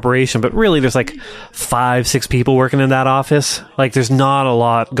corporation, but really there's like 5-6 people working in that office. Like, there's not a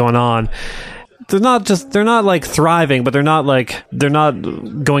lot going on. They're not like thriving, but they're not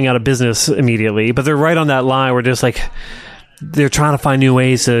going out of business immediately, but they're right on that line where just like, they're trying to find new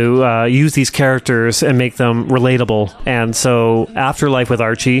ways to use these characters and make them relatable. And so Afterlife with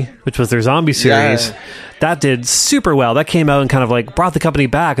Archie, which was their zombie series, that did super well. That came out and kind of like brought the company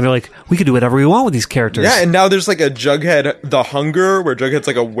back, and they're like, we could do whatever we want with these characters. Yeah, and now there's like a Jughead The Hunger, where Jughead's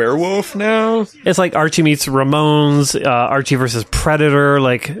like a werewolf now. It's like Archie meets Ramones, Archie versus Predator.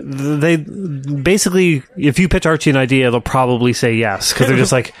 Like, they basically, if you pitch Archie an idea, they'll probably say yes, because they're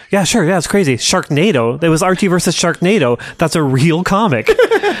just like, yeah, sure, yeah, it's crazy. Sharknado. It was Archie versus Sharknado. That's a real comic.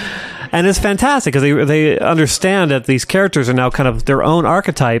 And it's fantastic because they understand that these characters are now kind of their own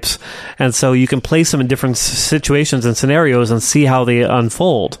archetypes, and so you can place them in different situations and scenarios and see how they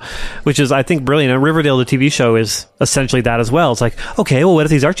unfold, which is, I think, brilliant. And Riverdale, the TV show, is essentially that as well. It's like, okay, well, what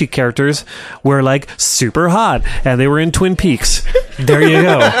if these Archie characters were like super hot and they were in Twin Peaks? There you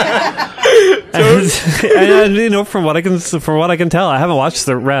go. and you know, from what I can tell, I haven't watched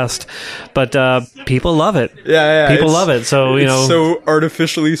the rest, but people love it. Yeah, people love it. So you know, so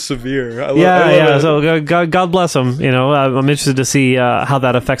artificially severe. I love it. So God bless them. You know, I'm interested to see how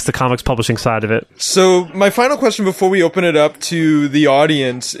that affects the comics publishing side of it. So my final question before we open it up to the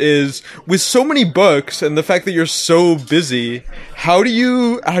audience is: with so many books and the fact that you're so busy, how do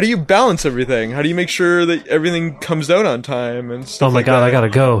you balance everything? How do you make sure that everything comes out on time and stuff? Oh my God, I gotta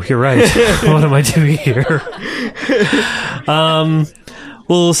go. You're right. What am I doing here?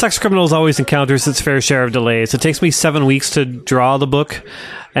 Well, Sex Criminals always encounters its fair share of delays. It takes me 7 weeks to draw the book,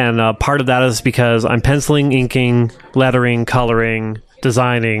 and part of that is because I'm penciling, inking, lettering, coloring,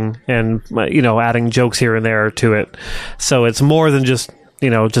 designing, and, you know, adding jokes here and there to it. So it's more than just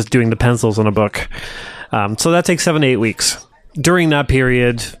doing the pencils on a book. So that takes 7 to 8 weeks. During that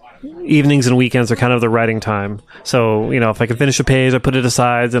period, evenings and weekends are kind of the writing time. So, you know, if I can finish a page, I put it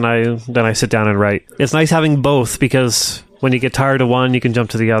aside, then I sit down and write. It's nice having both, because when you get tired of one, you can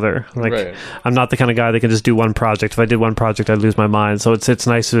jump to the other. Like, right. I'm not the kind of guy that can just do one project. If I did one project, I'd lose my mind. So it's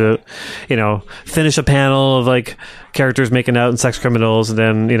nice to, you know, finish a panel of like characters making out in Sex Criminals, and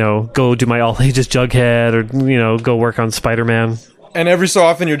then, you know, go do my all ages Jughead, or, you know, go work on Spider-Man. And every so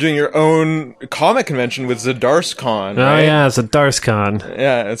often you're doing your own comic convention with ZdarsCon, right? Oh yeah, ZdarsCon.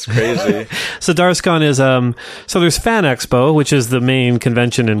 Yeah, it's crazy. ZdarsCon is so there's Fan Expo, which is the main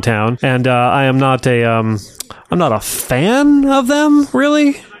convention in town, and I'm not a fan of them,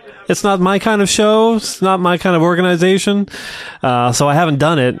 really. It's not my kind of show. It's not my kind of organization. So I haven't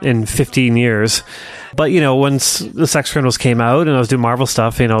done it in 15 years. But, you know, once the Sex Criminals came out and I was doing Marvel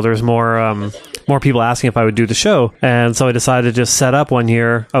stuff, you know, there's more people asking if I would do the show. And so I decided to just set up one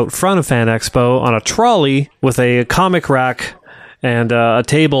here out front of Fan Expo on a trolley with a comic rack and a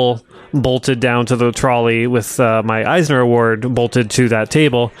table bolted down to the trolley with my Eisner Award bolted to that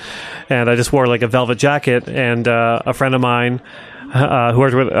table. And I just wore like a velvet jacket, and a friend of mine who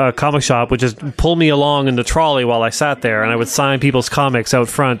worked with a comic shop would just pull me along in the trolley while I sat there, and I would sign people's comics out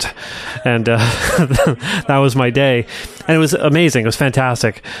front, and that was my day. And it was amazing. It was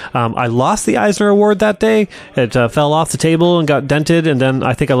fantastic. I lost the Eisner Award that day. It fell off the table and got dented, and then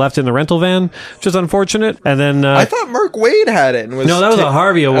I think I left it in the rental van, which is unfortunate. And then I thought Mark Waid had it. And no, that was a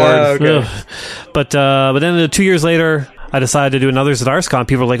Harvey Award. Okay. But then 2 years later, I decided to do another ZdarsCon.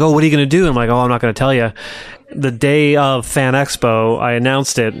 People were like, "Oh, what are you going to do?" I'm like, "Oh, I'm not going to tell you." The day of Fan Expo, I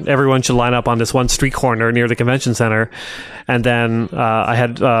announced it. Everyone should line up on this one street corner near the convention center. And then I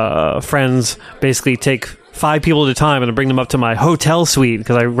had friends basically take 5 people at a time and bring them up to my hotel suite,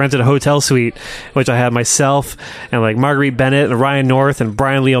 because I rented a hotel suite, which I had myself and like Marguerite Bennett and Ryan North and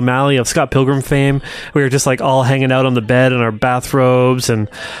Brian Lee O'Malley of Scott Pilgrim fame. We were just like all hanging out on the bed in our bathrobes and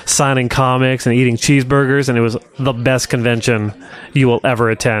signing comics and eating cheeseburgers, and it was the best convention you will ever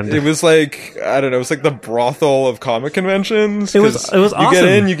attend. It was like, I don't know, it was like the brothel of comic conventions. It was awesome. You get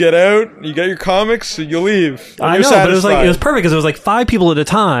in, you get out, you get your comics, you leave. I know, but it was perfect because it was like 5 people at a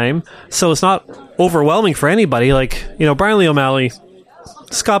time, so it's not overwhelming for anybody. Like, you know, Brian Lee O'Malley,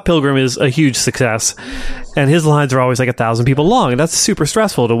 Scott Pilgrim is a huge success, and his lines are always like 1,000 people long, and that's super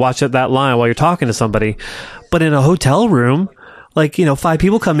stressful to watch that line while you're talking to somebody. But in a hotel room, like, you know, 5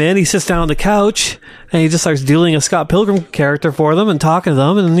 people come in, he sits down on the couch, and he just starts doing a Scott Pilgrim character for them and talking to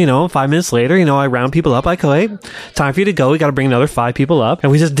them, and, you know, 5 minutes later, you know, I round people up, like, "Wait, time for you to go, we gotta bring another 5 people up."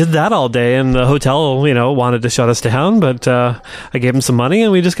 And we just did that all day, and the hotel, you know, wanted to shut us down, but I gave them some money,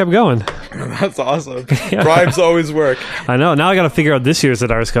 and we just kept going. That's awesome. Bribes always work. I know. Now I gotta figure out this year's at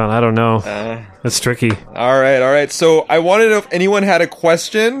ZdarsCon. I don't know. It's tricky. All right. So I wanted to know if anyone had a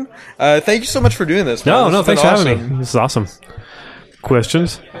question. Thank you so much for doing this, man. No, thanks for having me. This is awesome.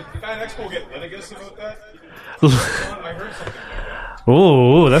 Questions? Fan Expo get litigious about that? I heard something.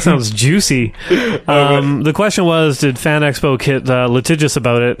 Oh, that sounds juicy. The question was, did Fan Expo get litigious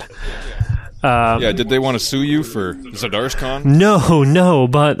about it? Did they want to sue you for ZdarsCon? No,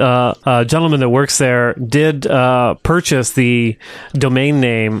 but a gentleman that works there did purchase the domain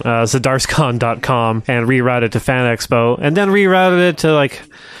name ZdarsCon.com and reroute it to Fan Expo, and then rerouted it to, like,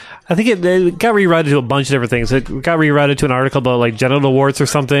 I think it got rerouted to a bunch of different things. It got rerouted to an article about like genital warts or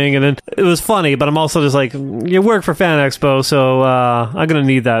something, and then it was funny, but I'm also just like, you work for Fan Expo, so I'm going to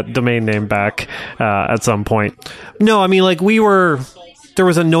need that domain name back at some point. No, I mean, like, there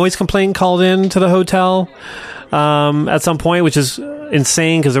was a noise complaint called in to the hotel at some point, which is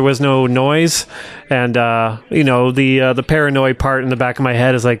insane because there was no noise. And, you know, the paranoid part in the back of my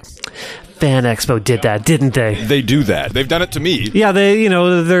head is like, Fan Expo did that, didn't they? They do that. They've done it to me. Yeah,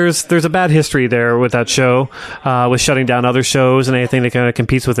 there's a bad history there with that show, with shutting down other shows and anything that kind of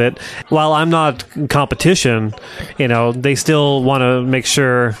competes with it. While I'm not in competition, you know, they still want to make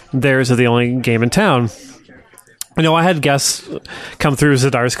sure theirs is the only game in town. You know, I had guests come through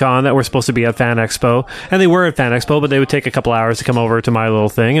ZdarsCon that were supposed to be at Fan Expo, and they were at Fan Expo, but they would take a couple hours to come over to my little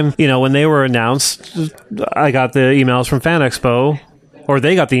thing. And, you know, when they were announced, I got the emails from Fan Expo, or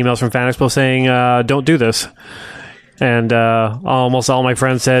they got the emails from Fan Expo saying, don't do this. And almost all my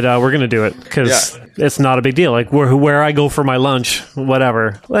friends said, we're going to do it because it's not a big deal. Like, where I go for my lunch,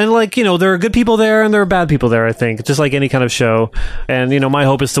 whatever. And, like, you know, there are good people there and there are bad people there, I think, just like any kind of show. And, you know, my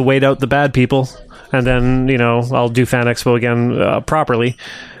hope is to wait out the bad people. And then, you know, I'll do Fan Expo again properly.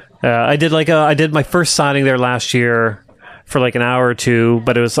 I did my first signing there last year for like an hour or two,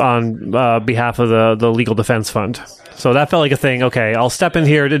 but it was on behalf of the Legal Defense Fund. So that felt like a thing. Okay, I'll step in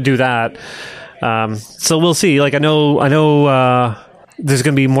here to do that. So we'll see. Like, I know there's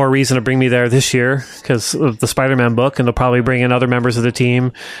going to be more reason to bring me there this year because of the Spider-Man book, and they'll probably bring in other members of the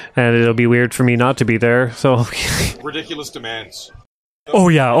team, and it'll be weird for me not to be there. So ridiculous demands. Oh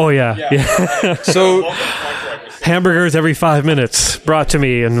yeah. So hamburgers every 5 minutes brought to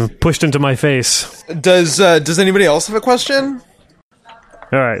me and pushed into my face. Does anybody else have a question?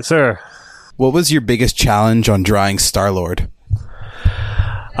 All right, sir. What was your biggest challenge on drawing Star-Lord?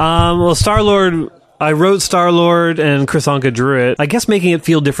 Well, Star-Lord, I wrote Star-Lord and Chris Anka drew it. I guess making it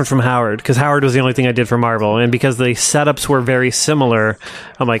feel different from Howard, because Howard was the only thing I did for Marvel. And because the setups were very similar,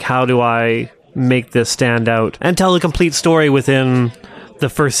 I'm like, how do I make this stand out and tell a complete story within the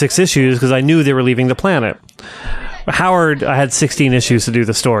first 6 issues, because I knew they were leaving the planet. Howard, I had 16 issues to do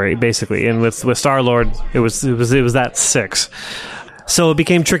the story, basically. And with Star-Lord, it was that 6. So it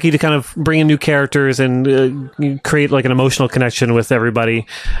became tricky to kind of bring in new characters and create like an emotional connection with everybody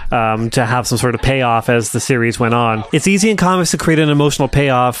to have some sort of payoff as the series went on. It's easy in comics to create an emotional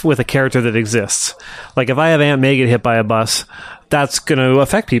payoff with a character that exists. Like if I have Aunt May get hit by a bus, that's going to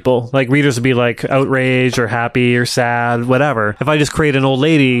affect people. Like readers will be like outraged or happy or sad, whatever. If I just create an old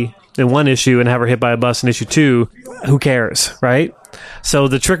lady in one issue and have her hit by a bus in issue 2, who cares, right? So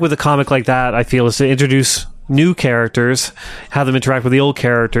the trick with a comic like that, I feel, is to introduce new characters, have them interact with the old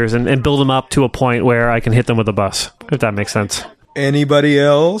characters, and build them up to a point where I can hit them with a bus, if that makes sense. Anybody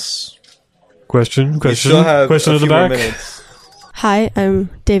else? Question We still have question a at the few more back. minutes. Hi, I'm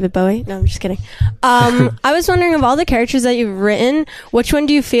David Bowie. No, I'm just kidding. I was wondering, of all the characters that you've written, which one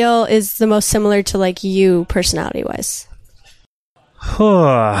do you feel is the most similar to like you personality-wise?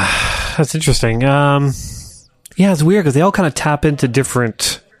 That's interesting. Yeah, it's weird because they all kind of tap into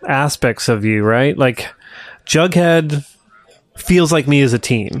different aspects of you, right? Like, Jughead feels like me as a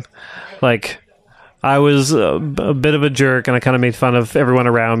teen. Like, I was a bit of a jerk, and I kind of made fun of everyone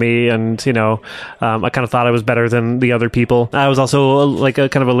around me, and, you know, I kind of thought I was better than the other people. I was also a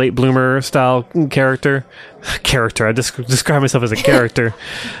kind of a late bloomer style character. I describe myself as a character.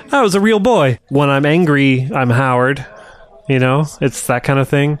 I was a real boy. When I'm angry, I'm Howard. You know, it's that kind of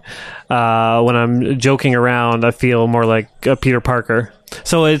thing. When I'm joking around, I feel more like Peter Parker.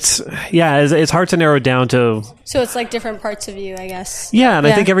 So it's hard to narrow it down to... So it's like different parts of you, I guess. Yeah, and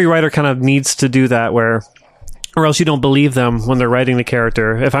I think every writer kind of needs to do that, or else you don't believe them when they're writing the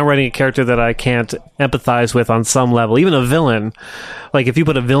character. If I'm writing a character that I can't empathize with on some level, even a villain, like if you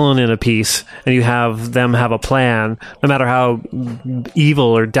put a villain in a piece and you have them have a plan, no matter how evil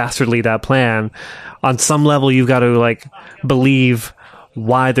or dastardly that plan, on some level you've got to like believe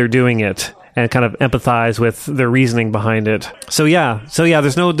why they're doing it and kind of empathize with their reasoning behind it. So yeah,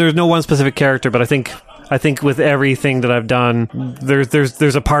 there's no one specific character, but I think with everything that I've done,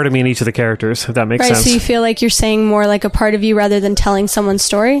 there's a part of me in each of the characters, if that makes sense. Right, so you feel like you're saying more like a part of you rather than telling someone's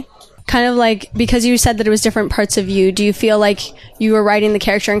story? Kind of like, because you said that it was different parts of you, do you feel like you were writing the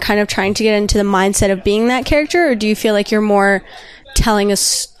character and kind of trying to get into the mindset of being that character? Or do you feel like you're more telling a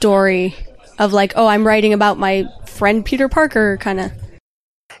story of like, oh, I'm writing about my friend Peter Parker, kind of?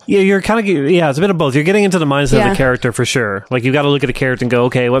 Yeah, you're kind of, it's a bit of both. You're getting into the mindset of the character for sure. Like, you got to look at a character and go,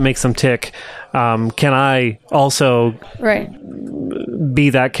 okay, what makes them tick? Can I also be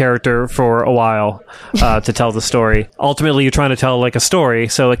that character for a while to tell the story? Ultimately, you're trying to tell like a story,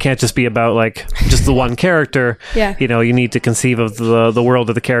 so it can't just be about like just the one character. Yeah. You know, you need to conceive of the world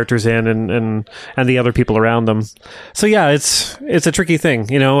that the character's in and the other people around them. So yeah, it's a tricky thing,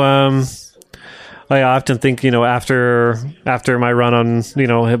 you know. I often think, you know, after my run on, you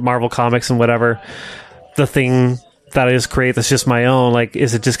know, Marvel Comics and whatever, the thing that I just create that's just my own, like,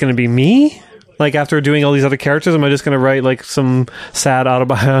 is it just going to be me? Like, after doing all these other characters, am I just going to write, like, some sad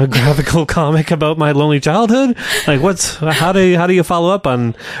autobiographical comic about my lonely childhood? Like, how do you follow up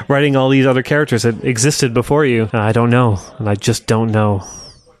on writing all these other characters that existed before you? I don't know, and I just don't know.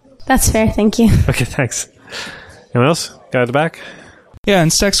 That's fair, thank you. Okay, thanks. Anyone else? Guy at the back? Yeah,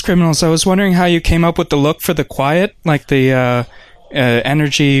 in Sex Criminals, I was wondering how you came up with the look for the Quiet, like the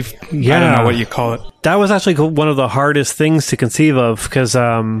energy, I don't know what you call it. That was actually one of the hardest things to conceive of, because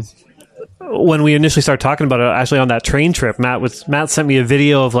when we initially started talking about it, actually on that train trip, Matt sent me a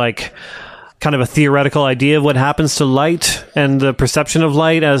video of like kind of a theoretical idea of what happens to light and the perception of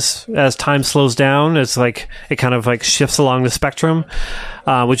light as time slows down. It's like it kind of like shifts along the spectrum,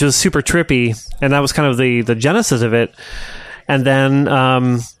 which was super trippy, and that was kind of the genesis of it. And then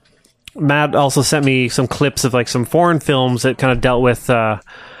Matt also sent me some clips of like some foreign films that kind of dealt with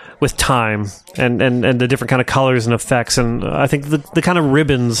time and the different kind of colors and effects. And I think the kind of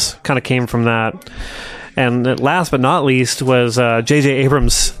ribbons kind of came from that. And last but not least was J.J.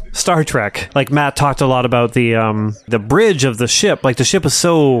 Abrams' Star Trek. Like, Matt talked a lot about the bridge of the ship. Like, the ship was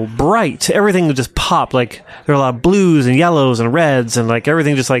so bright. Everything just popped. Like, there were a lot of blues and yellows and reds, and like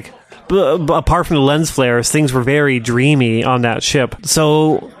everything just like... apart from the lens flares, things were very dreamy on that ship.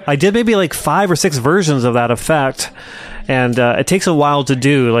 So I did maybe like 5 or 6 versions of that effect, and it takes a while to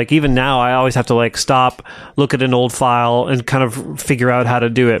do. Like, even now, I always have to like stop, look at an old file, and kind of figure out how to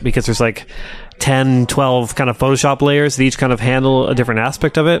do it, because there's like 10, 12 kind of Photoshop layers that each kind of handle a different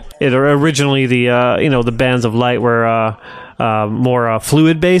aspect of it. Originally, the bands of light were more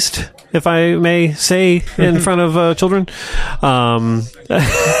fluid based, if I may say, in front of children, and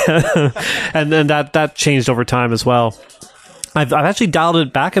then that changed over time as well. I've actually dialed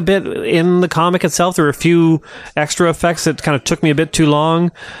it back a bit in the comic itself. There were a few extra effects that kind of took me a bit too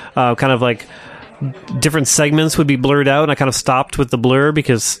long, kind of like different segments would be blurred out, and I kind of stopped with the blur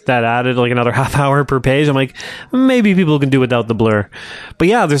because that added like another half hour per page. I'm like, maybe people can do without the blur. But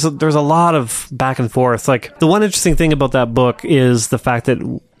yeah, there's a lot of back and forth. Like, the one interesting thing about that book is the fact that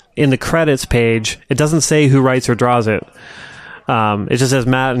in the credits page, it doesn't say who writes or draws it. It just says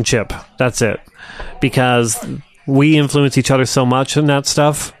Matt and Chip. That's it. Because we influence each other so much in that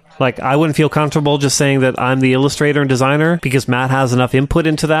stuff. Like, I wouldn't feel comfortable just saying that I'm the illustrator and designer, because Matt has enough input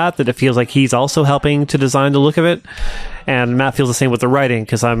into that it feels like he's also helping to design the look of it. And Matt feels the same with the writing,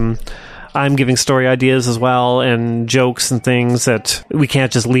 because I'm giving story ideas as well, and jokes and things, that we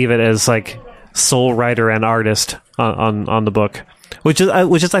can't just leave it as like sole writer and artist on the book. Which is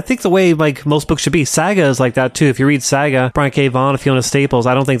I think the way like most books should be. Saga is like that too. If you read Saga, Brian K. Vaughan, Fiona Staples,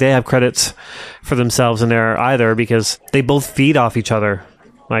 I don't think they have credits for themselves in there either, because they both feed off each other.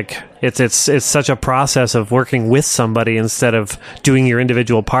 Like it's such a process of working with somebody instead of doing your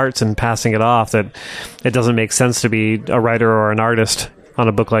individual parts and passing it off that it doesn't make sense to be a writer or an artist on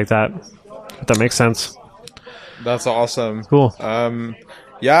a book like that. If that makes sense. That's awesome. Cool.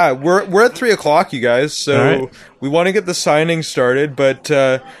 Yeah, we're at 3:00, you guys, so we want to get the signing started, but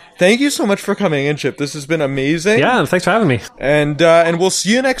thank you so much for coming in, Chip. This has been amazing. Yeah, thanks for having me. And we'll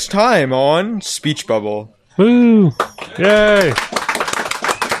see you next time on Speech Bubble. Woo! Yay!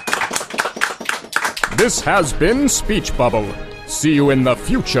 This has been Speech Bubble. See you in the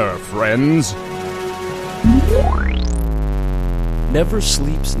future, friends. Never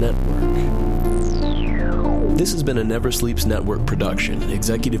Sleeps Network. This has been a Never Sleeps Network production,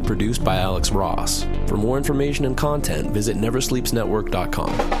 executive produced by Alex Ross. For more information and content, visit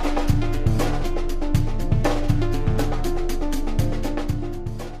neversleepsnetwork.com.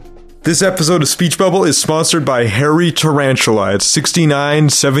 This episode of Speech Bubble is sponsored by Harry Tarantula at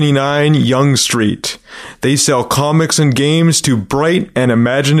 6979 Yonge Street. They sell comics and games to bright and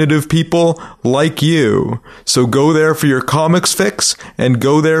imaginative people like you. So go there for your comics fix and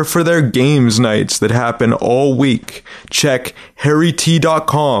go there for their games nights that happen all week. Check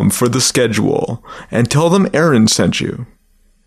harryt.com for the schedule and tell them Aaron sent you.